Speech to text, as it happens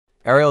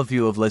Aerial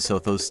view of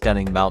Lesotho's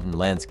stunning mountain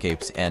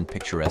landscapes and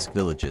picturesque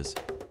villages.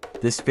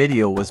 This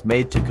video was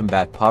made to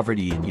combat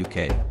poverty in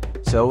UK,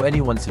 so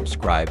anyone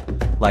subscribe,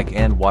 like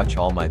and watch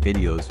all my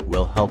videos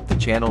will help the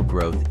channel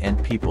growth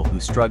and people who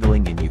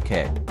struggling in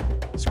UK.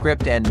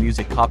 Script and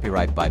music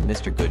copyright by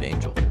Mr. Good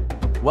Angel.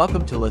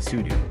 Welcome to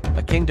Lesotho,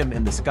 a kingdom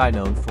in the sky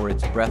known for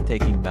its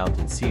breathtaking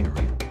mountain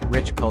scenery,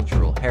 rich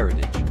cultural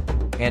heritage,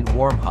 and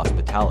warm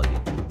hospitality.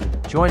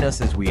 Join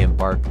us as we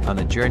embark on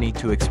a journey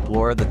to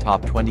explore the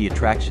top 20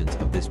 attractions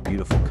of this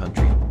beautiful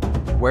country,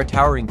 where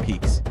towering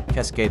peaks,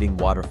 cascading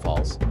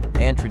waterfalls,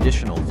 and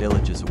traditional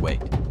villages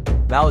await.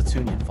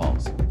 Maletsunyane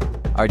Falls.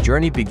 Our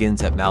journey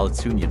begins at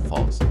Maletsunyane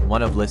Falls,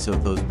 one of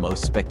Lesotho's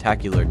most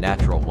spectacular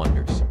natural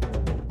wonders.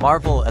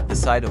 Marvel at the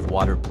sight of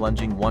water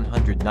plunging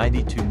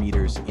 192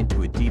 meters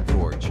into a deep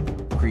gorge,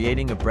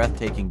 creating a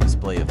breathtaking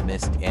display of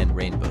mist and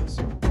rainbows.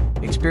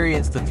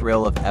 Experience the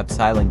thrill of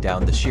abseiling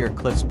down the sheer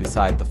cliffs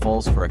beside the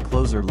falls for a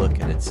closer look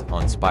at its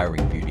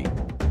awe-inspiring beauty.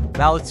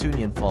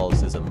 Maletsunyane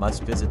Falls is a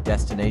must-visit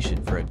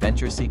destination for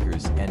adventure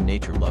seekers and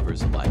nature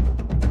lovers alike.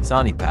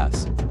 Sani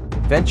Pass.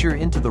 Venture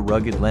into the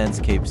rugged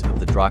landscapes of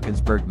the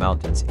Drakensberg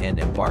Mountains and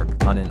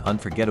embark on an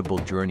unforgettable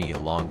journey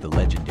along the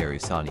legendary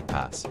Sani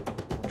Pass.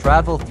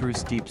 Travel through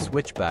steep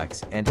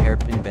switchbacks and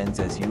hairpin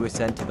bends as you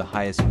ascend to the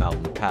highest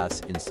mountain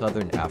pass in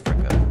southern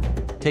Africa.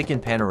 Take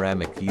in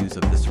panoramic views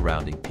of the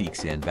surrounding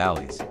peaks and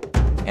valleys.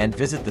 And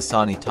visit the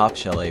Sani Top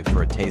Chalet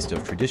for a taste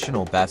of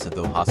traditional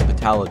Basotho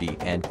hospitality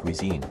and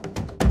cuisine.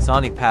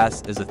 Sani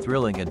Pass is a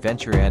thrilling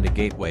adventure and a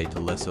gateway to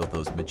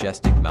Lesotho's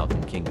majestic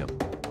mountain kingdom.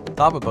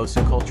 Thaba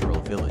Bosiu Cultural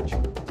Village.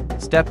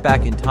 Step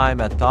back in time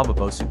at Thaba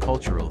Bosiu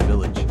Cultural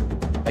Village,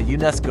 a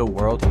UNESCO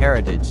World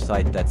Heritage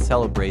Site that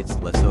celebrates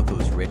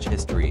Lesotho's rich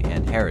history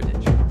and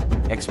heritage.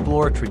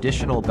 Explore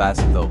traditional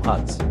Basotho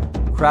huts,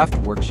 craft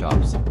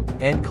workshops,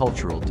 and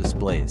cultural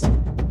displays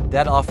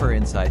that offer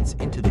insights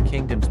into the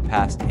kingdom's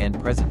past and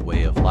present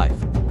way of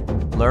life.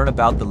 Learn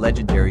about the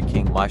legendary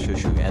King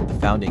Majusi and the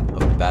founding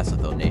of the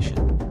Basotho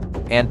nation,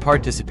 and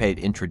participate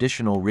in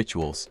traditional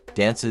rituals,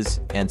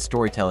 dances, and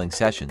storytelling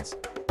sessions.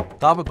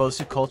 Thaba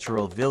Bosiu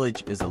Cultural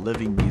Village is a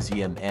living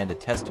museum and a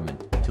testament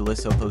to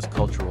Lesotho's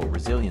cultural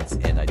resilience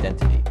and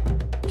identity.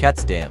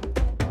 Kats Dam.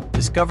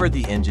 Discover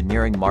the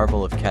engineering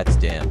marvel of Kats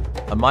Dam,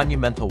 a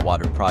monumental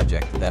water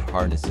project that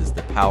harnesses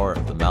the power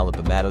of the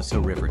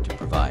Maluti River to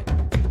provide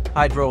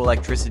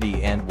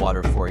hydroelectricity and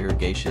water for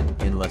irrigation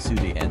in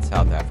Lesotho and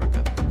South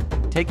Africa.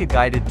 Take a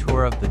guided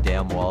tour of the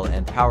dam wall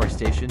and power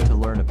station to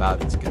learn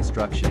about its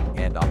construction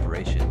and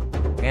operation,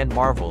 and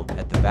marvel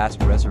at the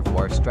vast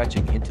reservoir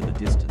stretching into the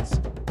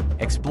distance.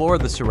 Explore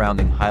the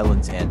surrounding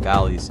highlands and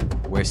valleys,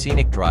 where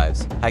scenic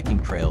drives, hiking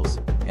trails,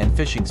 and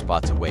fishing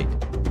spots await.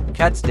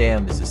 Kats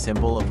Dam is a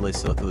symbol of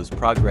Lesotho's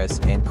progress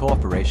and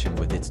cooperation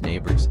with its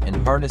neighbors in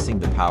harnessing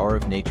the power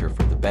of nature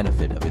for the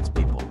benefit of its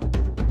people.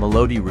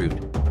 Maluti Route.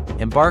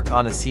 Embark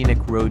on a scenic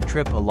road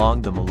trip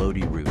along the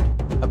Maluti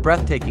Route, a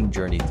breathtaking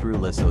journey through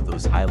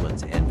Lesotho's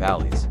highlands and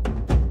valleys.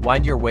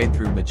 Wind your way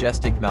through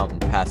majestic mountain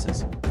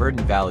passes,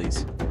 verdant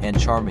valleys, and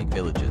charming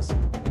villages,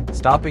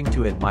 stopping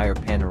to admire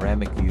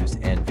panoramic views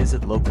and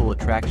visit local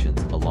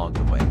attractions along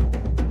the way.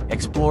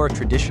 Explore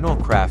traditional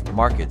craft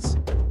markets,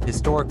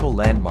 historical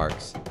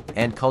landmarks,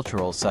 and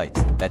cultural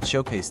sites that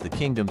showcase the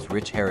kingdom's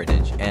rich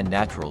heritage and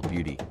natural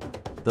beauty.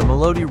 The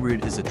Maluti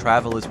Route is a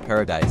traveler's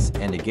paradise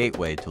and a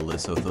gateway to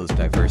Lesotho's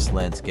diverse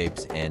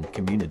landscapes and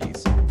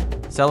communities.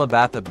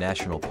 Selabathab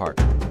National Park.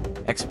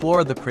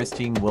 Explore the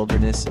pristine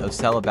wilderness of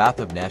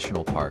Selabathab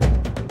National Park,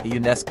 a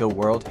UNESCO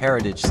World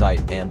Heritage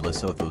Site and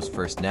Lesotho's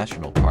first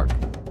national park.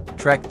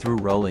 Trek through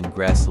rolling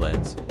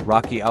grasslands,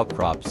 rocky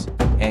outcrops,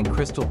 and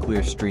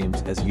crystal-clear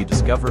streams as you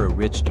discover a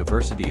rich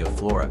diversity of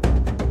flora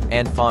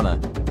and fauna,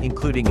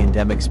 including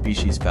endemic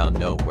species found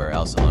nowhere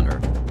else on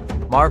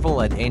Earth.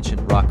 Marvel at ancient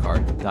rock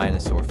art,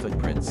 dinosaur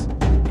footprints,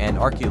 and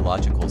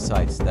archaeological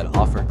sites that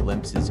offer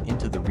glimpses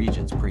into the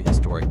region's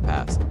prehistoric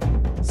past.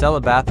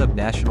 Selabathab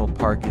National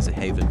Park is a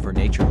haven for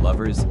nature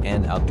lovers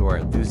and outdoor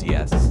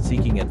enthusiasts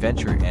seeking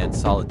adventure and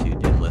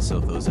solitude in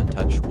Lesotho's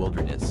untouched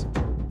wilderness.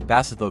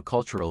 Basotho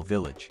Cultural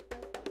Village.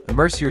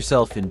 Immerse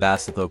yourself in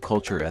Basotho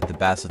culture at the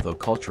Basotho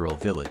Cultural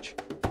Village,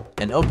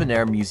 an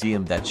open-air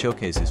museum that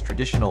showcases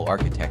traditional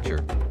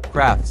architecture,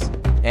 crafts,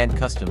 and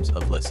customs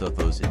of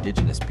Lesotho's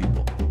indigenous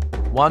people.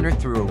 Wander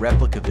through a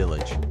replica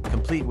village,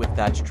 complete with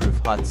thatched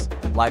roof huts,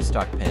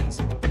 livestock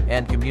pens,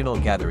 and communal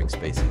gathering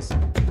spaces,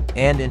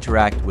 and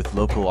interact with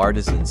local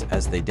artisans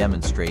as they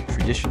demonstrate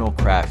traditional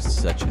crafts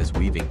such as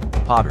weaving,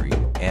 pottery,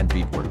 and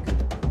beadwork.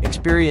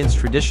 Experience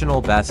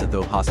traditional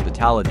Basotho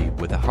hospitality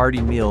with a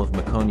hearty meal of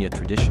Makonya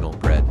traditional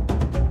bread,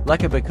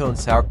 lekabakon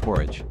sour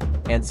porridge,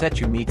 and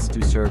sechu meat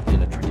stew served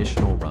in a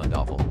traditional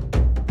rondovel.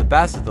 The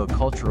Basotho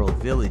Cultural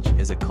Village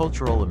is a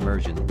cultural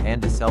immersion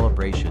and a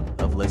celebration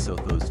of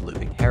Lesotho's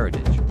living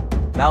heritage.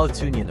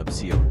 Maletsunyane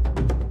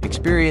Falls.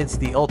 Experience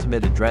the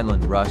ultimate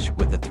adrenaline rush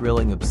with a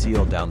thrilling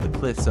abseil down the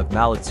cliffs of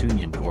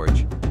Maletsunyane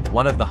Gorge,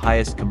 one of the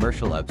highest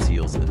commercial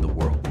abseils in the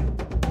world.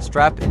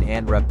 Strap in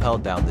and rappel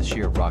down the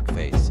sheer rock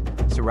face,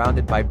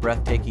 surrounded by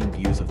breathtaking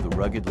views of the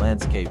rugged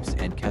landscapes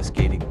and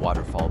cascading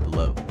waterfall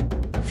below.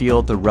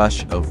 Feel the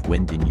rush of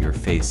wind in your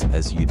face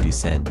as you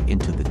descend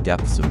into the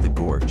depths of the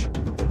gorge,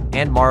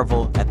 and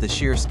marvel at the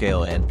sheer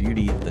scale and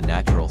beauty of the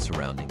natural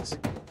surroundings.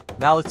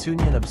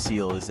 Maletsunyane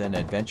Falls is an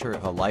adventure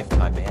of a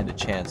lifetime and a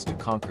chance to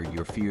conquer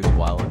your fears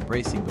while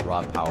embracing the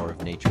raw power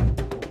of nature.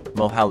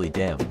 Mohali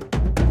Dam.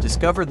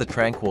 Discover the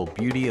tranquil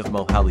beauty of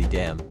Mohali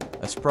Dam,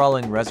 a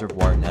sprawling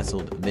reservoir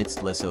nestled amidst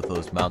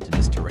Lesotho's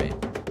mountainous terrain.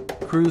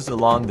 Cruise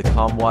along the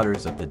calm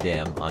waters of the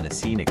dam on a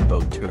scenic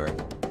boat tour,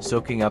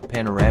 soaking up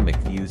panoramic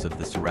views of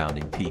the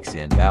surrounding peaks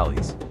and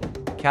valleys.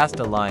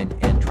 Cast a line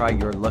and try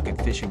your luck at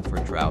fishing for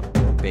trout,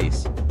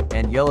 bass,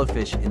 and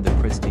yellowfish in the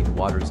pristine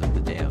waters of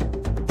the dam.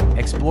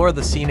 Explore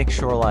the scenic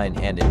shoreline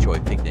and enjoy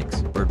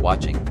picnics,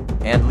 birdwatching,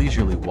 and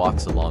leisurely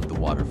walks along the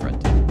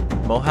waterfront.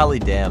 Mohali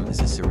Dam is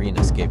a serene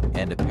escape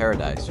and a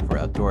paradise for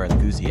outdoor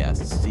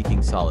enthusiasts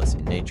seeking solace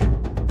in nature.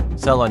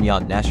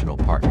 Semonkong National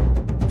Park.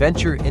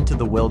 Venture into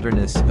the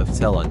wilderness of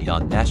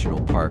Semonkong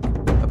National Park,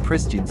 a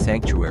pristine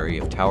sanctuary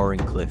of towering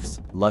cliffs,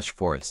 lush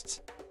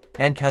forests,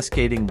 and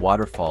cascading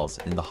waterfalls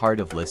in the heart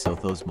of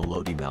Lesotho's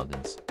Maluti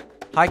Mountains.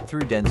 Hike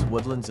through dense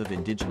woodlands of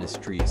indigenous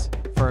trees,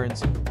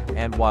 ferns,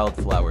 and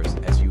wildflowers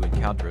as you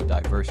encounter a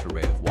diverse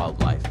array of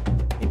wildlife,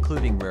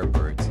 including rare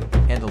birds,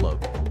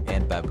 antelope,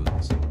 and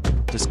baboons.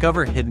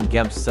 Discover hidden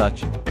gems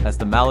such as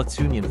the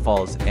Maletsunyane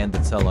Falls and the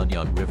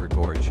Semonkong River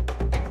Gorge,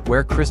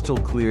 where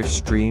crystal-clear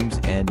streams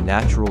and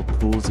natural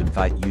pools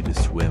invite you to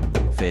swim,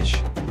 fish,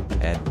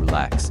 and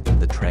relax in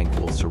the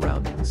tranquil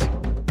surroundings.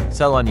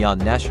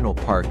 Semonkong National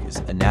Park is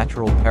a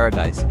natural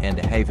paradise and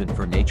a haven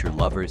for nature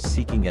lovers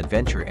seeking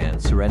adventure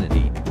and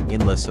serenity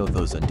in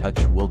Lesotho's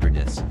untouched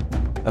wilderness.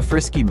 A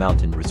Frisky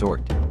Mountain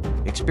Resort.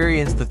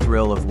 Experience the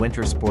thrill of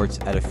winter sports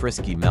at a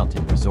Frisky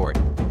Mountain Resort,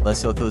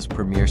 Lesotho's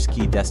premier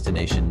ski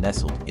destination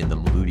nestled in the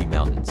Maluti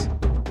Mountains.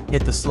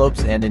 Hit the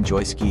slopes and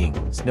enjoy skiing,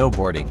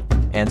 snowboarding,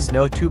 and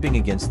snow tubing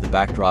against the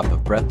backdrop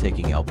of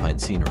breathtaking alpine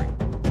scenery.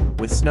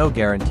 With snow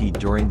guaranteed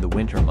during the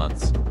winter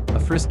months, a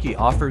Frisky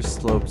offers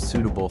slopes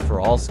suitable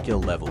for all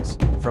skill levels,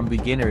 from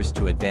beginners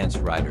to advanced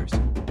riders.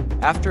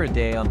 After a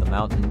day on the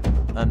mountain,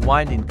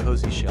 unwind in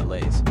cozy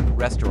chalets,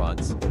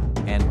 restaurants,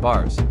 and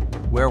bars,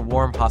 where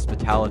warm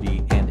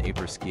hospitality and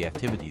après-ski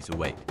activities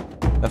await.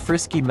 A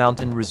Frisky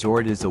Mountain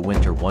Resort is a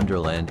winter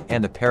wonderland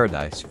and a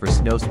paradise for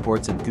snow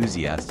sports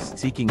enthusiasts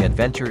seeking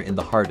adventure in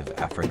the heart of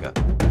Africa.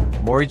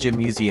 Maluti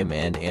Museum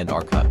and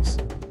Archives.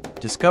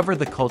 Discover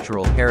the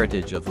cultural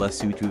heritage of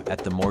Lesotho at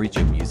the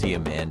Maluti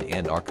Museum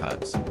and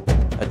Archives,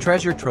 a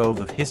treasure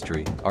trove of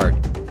history, art,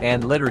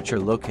 and literature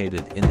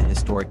located in the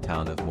historic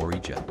town of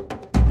Maluti.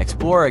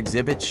 Explore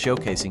exhibits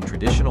showcasing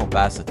traditional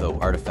Basotho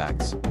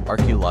artifacts,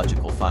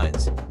 archaeological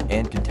finds,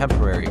 and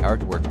contemporary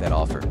artwork that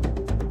offer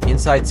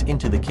insights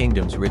into the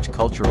kingdom's rich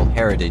cultural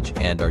heritage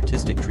and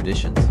artistic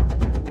traditions.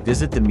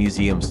 Visit the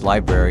museum's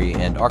library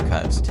and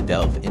archives to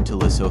delve into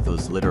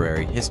Lesotho's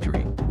literary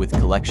history with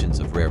collections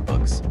of rare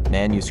books,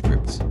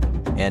 manuscripts,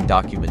 and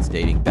documents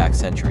dating back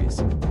centuries.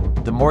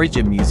 The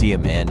Maluti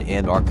Museum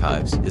and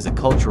Archives is a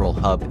cultural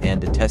hub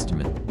and a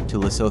testament to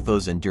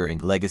Lesotho's enduring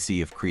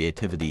legacy of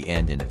creativity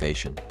and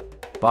innovation.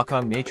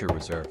 Bokong Nature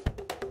Reserve.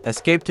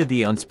 Escape to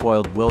the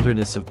unspoiled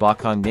wilderness of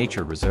Bokong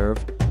Nature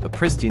Reserve, a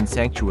pristine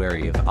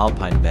sanctuary of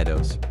alpine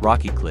meadows,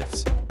 rocky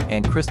cliffs,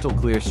 and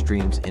crystal-clear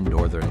streams in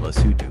northern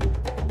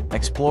Lesotho.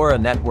 Explore a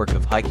network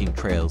of hiking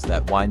trails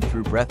that wind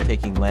through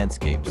breathtaking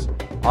landscapes,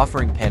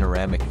 offering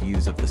panoramic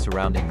views of the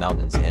surrounding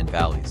mountains and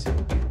valleys.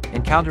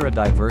 Encounter a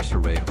diverse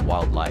array of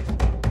wildlife,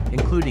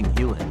 including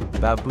eland,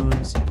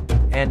 baboons,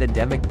 and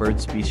endemic bird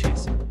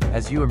species,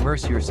 as you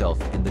immerse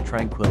yourself in the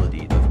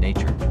tranquility of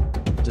nature.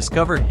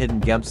 Discover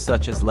hidden gems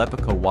such as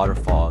Lepoko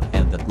Waterfall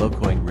and the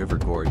Lokoing River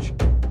Gorge,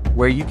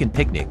 where you can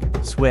picnic,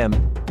 swim,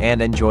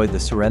 and enjoy the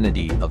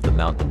serenity of the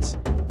mountains.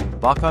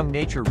 Bokong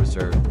Nature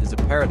Reserve is a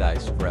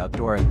paradise for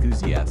outdoor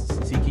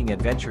enthusiasts seeking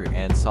adventure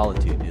and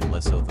solitude in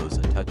Lesotho's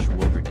untouched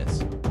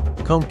wilderness.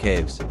 Combe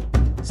Caves.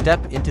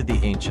 Step into the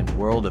ancient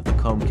world of the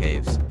Combe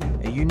Caves,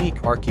 a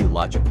unique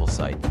archaeological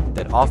site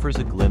that offers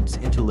a glimpse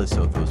into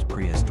Lesotho's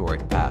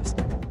prehistoric past.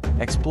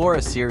 Explore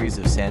a series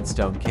of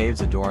sandstone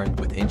caves adorned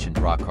with ancient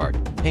rock art,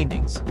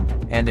 paintings,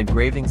 and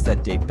engravings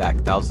that date back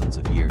thousands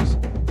of years.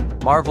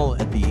 Marvel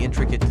at the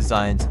intricate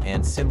designs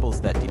and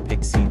symbols that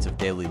depict scenes of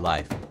daily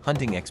life,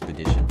 hunting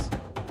expeditions,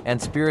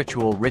 and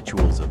spiritual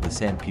rituals of the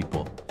San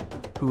people,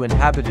 who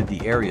inhabited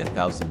the area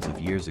thousands of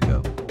years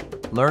ago.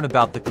 Learn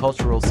about the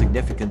cultural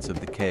significance of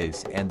the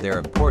caves and their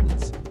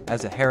importance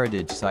as a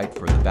heritage site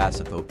for the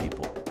Basotho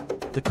people.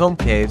 The Combe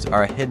Caves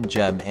are a hidden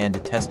gem and a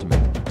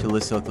testament to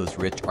Lesotho's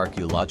rich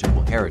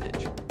archaeological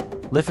heritage.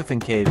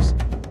 Lefefeng Caves.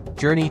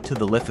 Journey to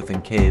the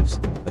Lefefeng Caves,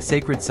 a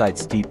sacred site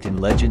steeped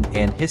in legend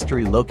and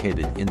history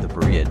located in the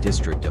Berea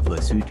district of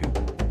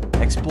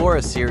Lesotho. Explore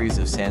a series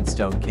of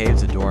sandstone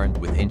caves adorned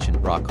with ancient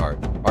rock art,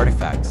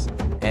 artifacts,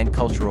 and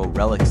cultural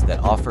relics that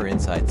offer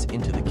insights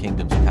into the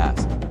kingdom's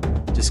past.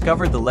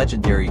 Discover the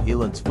legendary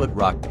Eland's Foot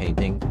rock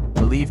painting,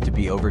 believed to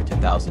be over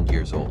 2,000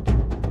 years old.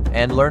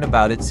 and learn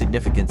about its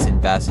significance in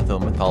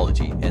Basotho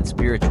mythology and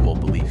spiritual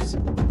beliefs.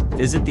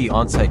 Visit the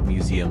on-site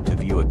museum to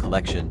view a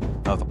collection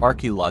of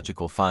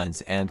archaeological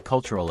finds and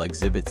cultural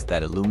exhibits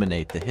that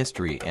illuminate the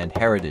history and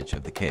heritage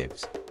of the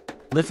caves.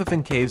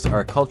 Lifafan Caves are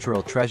a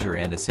cultural treasure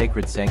and a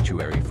sacred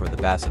sanctuary for the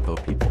Basotho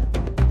people.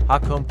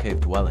 Hakom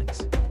Cave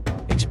Dwellings.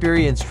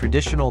 Experience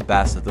traditional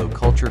Basotho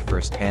culture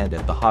firsthand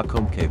at the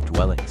Hakom Cave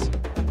Dwellings,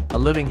 a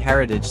living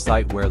heritage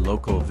site where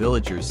local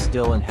villagers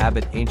still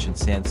inhabit ancient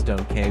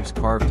sandstone caves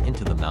carved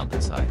into the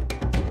mountainside.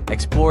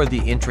 Explore the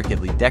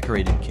intricately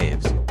decorated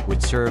caves,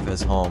 which serve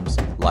as homes,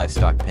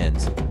 livestock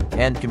pens,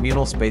 and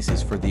communal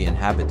spaces for the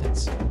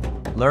inhabitants.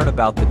 Learn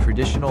about the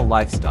traditional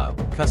lifestyle,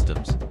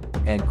 customs,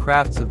 and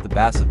crafts of the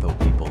Basotho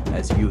people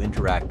as you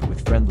interact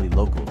with friendly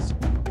locals,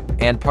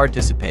 and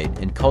participate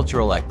in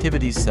cultural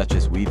activities such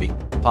as weaving,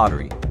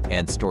 pottery,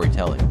 and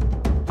storytelling.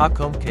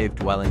 Hakom Cave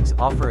Dwellings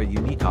offer a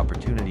unique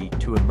opportunity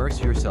to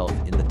immerse yourself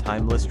in the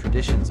timeless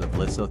traditions of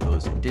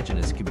Lesotho's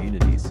indigenous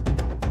communities.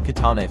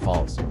 Katane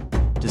Falls.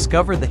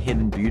 Discover the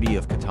hidden beauty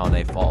of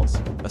Katane Falls,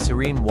 a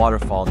serene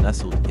waterfall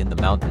nestled in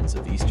the mountains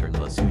of eastern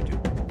Lesotho.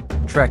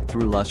 Trek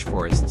through lush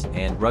forests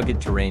and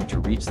rugged terrain to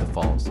reach the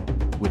falls,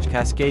 which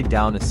cascade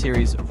down a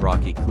series of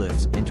rocky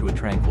cliffs into a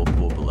tranquil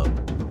pool below.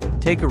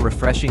 Take a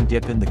refreshing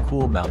dip in the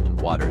cool mountain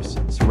waters,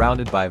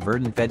 surrounded by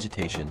verdant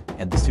vegetation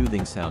and the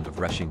soothing sound of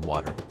rushing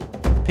water.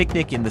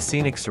 Picnic in the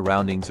scenic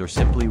surroundings or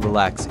simply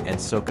relax and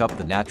soak up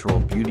the natural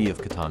beauty of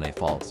Katane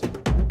Falls.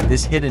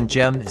 This hidden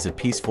gem is a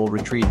peaceful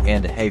retreat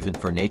and a haven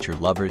for nature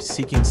lovers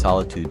seeking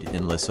solitude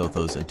in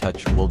Lesotho's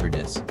untouched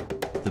wilderness.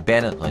 The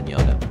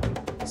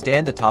Maletsunyane.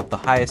 Stand atop the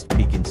highest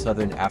peak in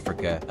southern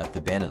Africa at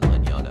the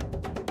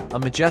Maletsunyane, a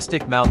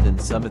majestic mountain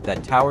summit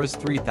that towers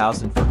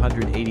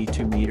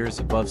 3,482 meters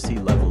above sea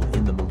level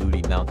in the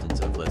Maluti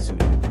Mountains of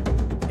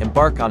Lesotho.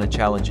 Embark on a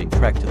challenging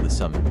trek to the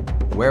summit,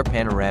 where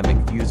panoramic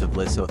views of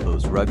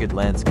Lesotho's rugged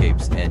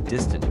landscapes and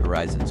distant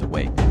horizons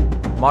await.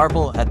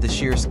 Marvel at the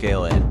sheer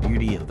scale and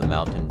beauty of the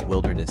mountain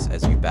wilderness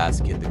as you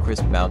bask in the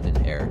crisp mountain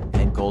air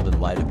and golden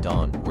light of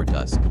dawn or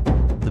dusk.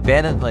 The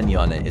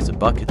Maletsunyane is a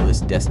bucket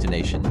list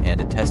destination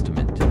and a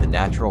testament to the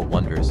natural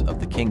wonders of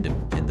the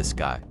kingdom in the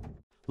sky.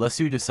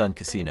 Lesotho Sun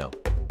Casino.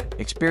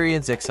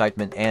 Experience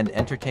excitement and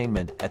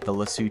entertainment at the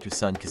Lesotho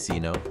Sun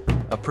Casino,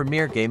 a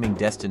premier gaming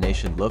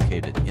destination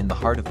located in the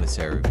heart of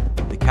Maseru,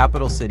 the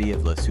capital city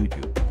of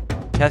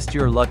Lesotho. Test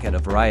your luck at a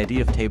variety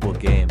of table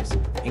games,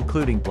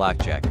 including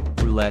blackjack,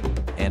 roulette,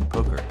 and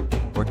poker,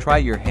 or try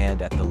your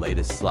hand at the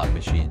latest slot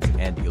machines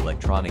and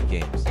electronic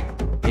games.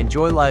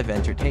 Enjoy live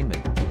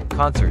entertainment,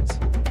 concerts,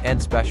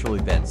 and special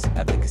events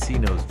at the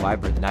casino's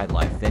vibrant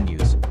nightlife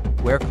venues,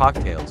 where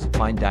cocktails,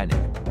 fine dining,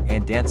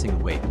 and dancing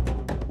await.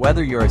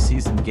 Whether you're a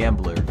seasoned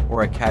gambler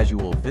or a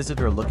casual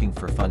visitor looking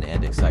for fun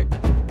and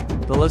excitement,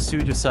 the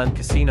Lesotho Sun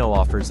Casino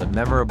offers a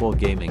memorable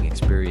gaming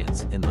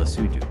experience in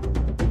Lesotho.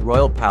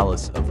 Royal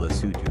Palace of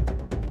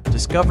Lesotho.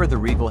 Discover the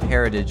regal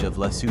heritage of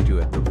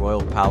Lesotho at the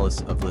Royal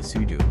Palace of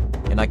Lesotho,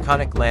 an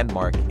iconic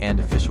landmark and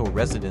official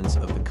residence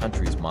of the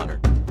country's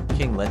monarch,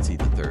 King Letsie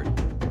III.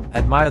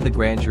 Admire the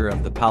grandeur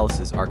of the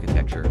palace's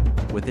architecture,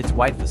 with its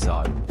white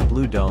facade,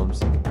 blue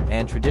domes,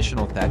 and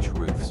traditional thatched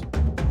roofs,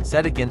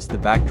 set against the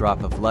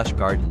backdrop of lush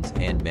gardens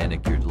and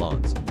manicured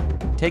lawns.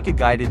 Take a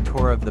guided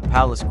tour of the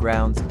palace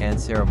grounds and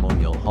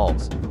ceremonial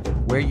halls,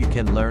 where you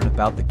can learn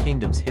about the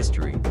kingdom's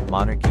history,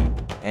 monarchy,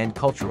 and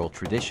cultural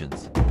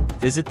traditions.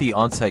 Visit the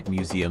on-site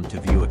museum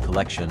to view a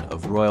collection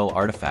of royal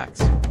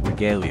artifacts,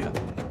 regalia,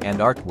 and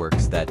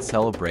artworks that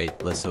celebrate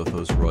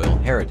Lesotho's royal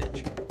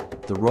heritage.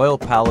 The Royal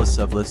Palace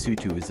of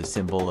Lesotho is a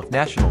symbol of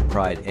national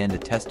pride and a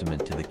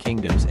testament to the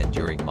kingdom's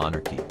enduring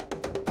monarchy.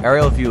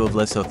 Aerial view of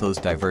Lesotho's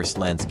diverse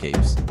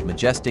landscapes,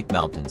 majestic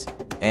mountains,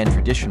 and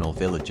traditional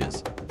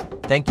villages.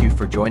 Thank you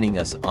for joining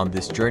us on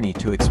this journey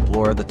to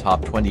explore the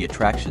top 20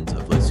 attractions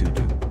of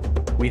Lesotho.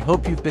 We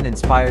hope you've been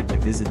inspired to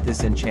visit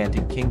this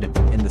enchanting kingdom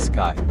in the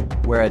sky,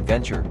 where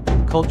adventure,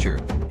 culture,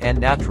 and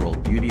natural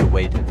beauty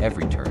await at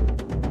every turn.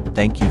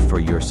 Thank you for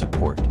your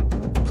support.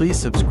 Please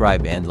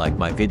subscribe and like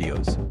my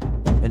videos.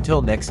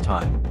 Until next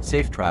time,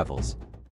 safe travels.